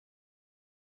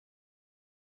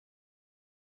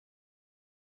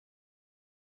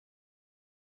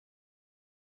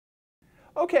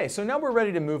Okay, so now we're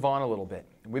ready to move on a little bit.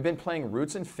 We've been playing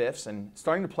roots and fifths and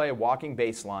starting to play walking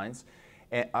bass lines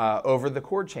over the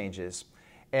chord changes.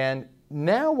 And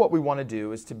now what we want to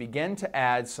do is to begin to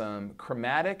add some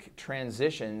chromatic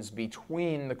transitions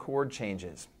between the chord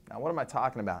changes. Now what am I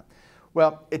talking about?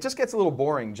 Well, it just gets a little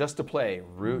boring just to play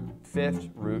root, fifth,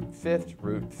 root, fifth,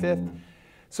 root, fifth.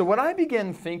 So what I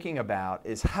begin thinking about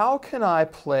is how can I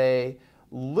play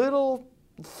little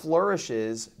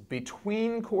flourishes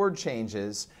between chord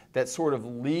changes that sort of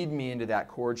lead me into that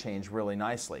chord change really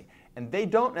nicely. And they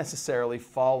don't necessarily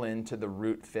fall into the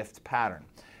root fifth pattern.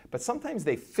 But sometimes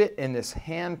they fit in this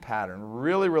hand pattern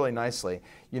really, really nicely.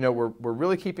 You know, we're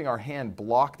really keeping our hand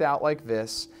blocked out like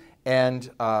this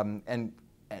and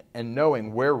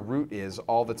knowing where root is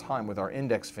all the time with our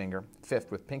index finger, fifth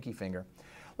with pinky finger.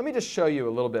 Let me just show you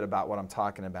a little bit about what I'm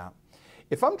talking about.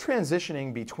 If I'm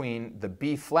transitioning between the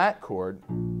B flat chord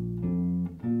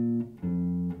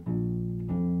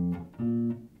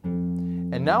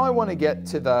and now I want to get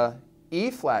to the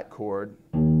E flat chord,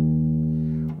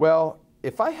 well,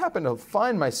 if I happen to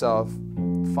find myself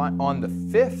on the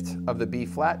fifth of the B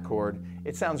flat chord,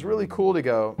 it sounds really cool to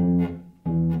go and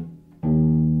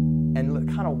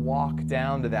kind of walk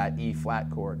down to that E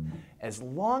flat chord. As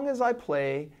long as I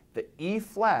play the E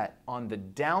flat on the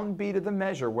downbeat of the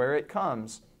measure where it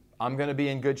comes, I'm going to be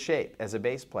in good shape as a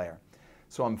bass player.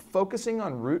 So I'm focusing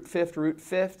on root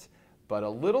fifth, but a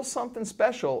little something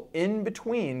special in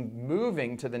between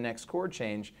moving to the next chord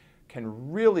change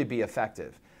can really be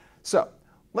effective. So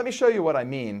let me show you what I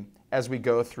mean as we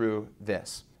go through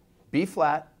this. B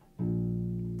flat,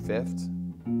 fifth,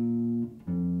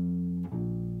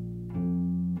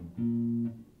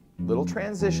 little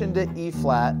transition to E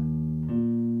flat,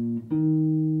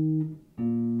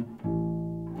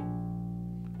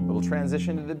 little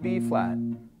transition to the B flat,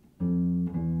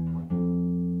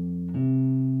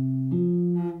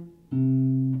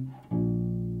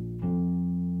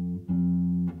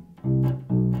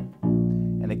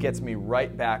 and it gets me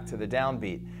right back to the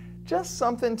downbeat. Just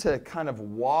something to kind of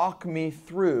walk me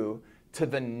through to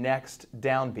the next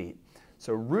downbeat.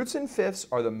 So roots and fifths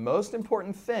are the most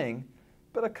important thing,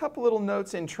 but a couple little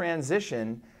notes in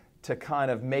transition to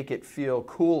kind of make it feel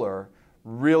cooler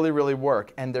really, really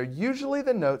work. And they're usually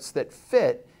the notes that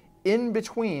fit in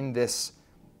between this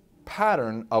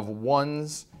pattern of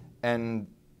ones and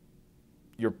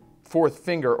your fourth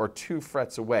finger or 2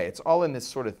 frets away. It's all in this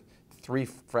sort of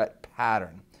 3-fret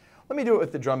pattern. Let me do it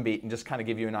with the drum beat and just kind of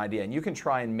give you an idea. And you can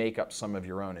try and make up some of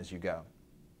your own as you go.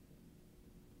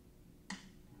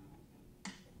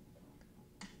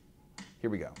 Here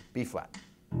we go. B flat.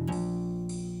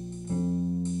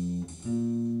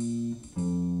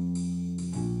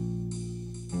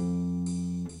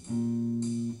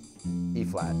 E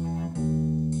flat.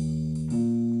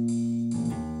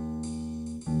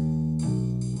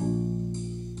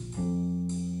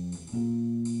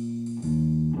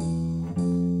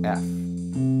 F.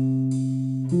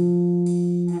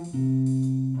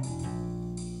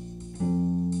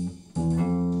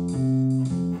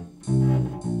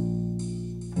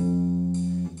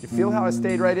 Feel how I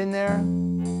stayed right in there?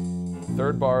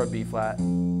 3rd bar of B flat.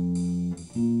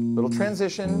 Little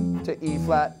transition to E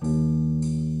flat.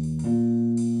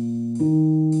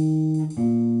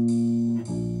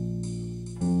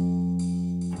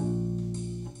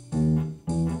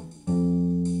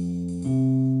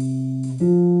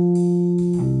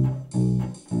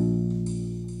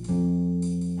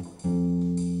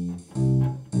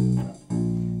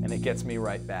 And it gets me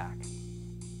right back.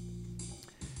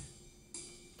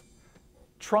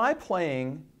 Try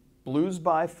playing Blues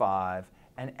by 5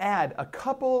 and add a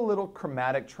couple of little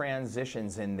chromatic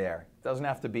transitions in there. It doesn't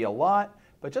have to be a lot,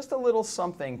 but just a little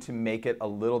something to make it a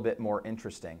little bit more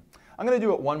interesting. I'm going to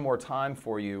do it one more time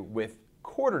for you with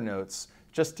quarter notes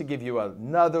just to give you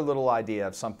another little idea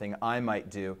of something I might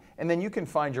do, and then you can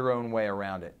find your own way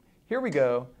around it. Here we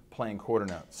go, playing quarter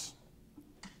notes.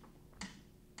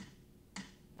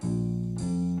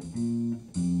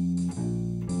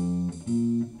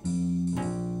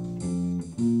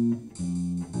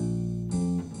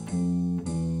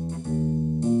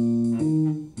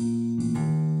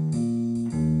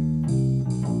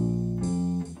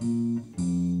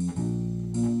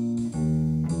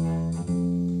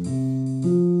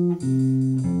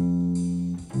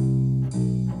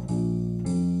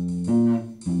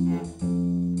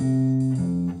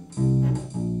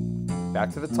 Back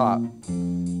to the top,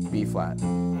 B flat.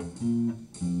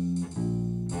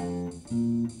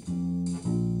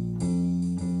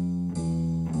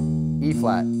 E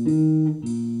flat.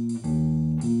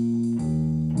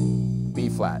 B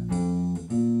flat.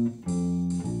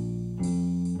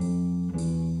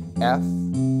 F.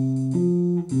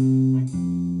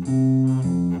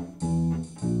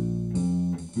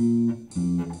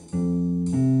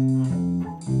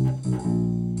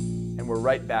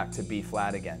 right back to B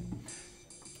flat again.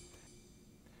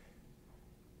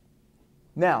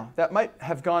 Now, that might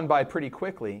have gone by pretty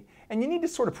quickly, and you need to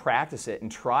sort of practice it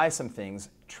and try some things.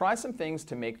 Try some things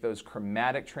to make those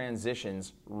chromatic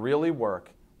transitions really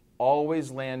work.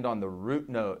 Always land on the root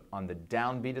note, on the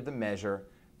downbeat of the measure.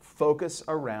 Focus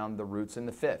around the roots and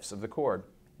the fifths of the chord,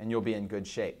 and you'll be in good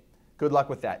shape. Good luck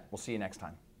with that. We'll see you next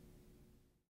time.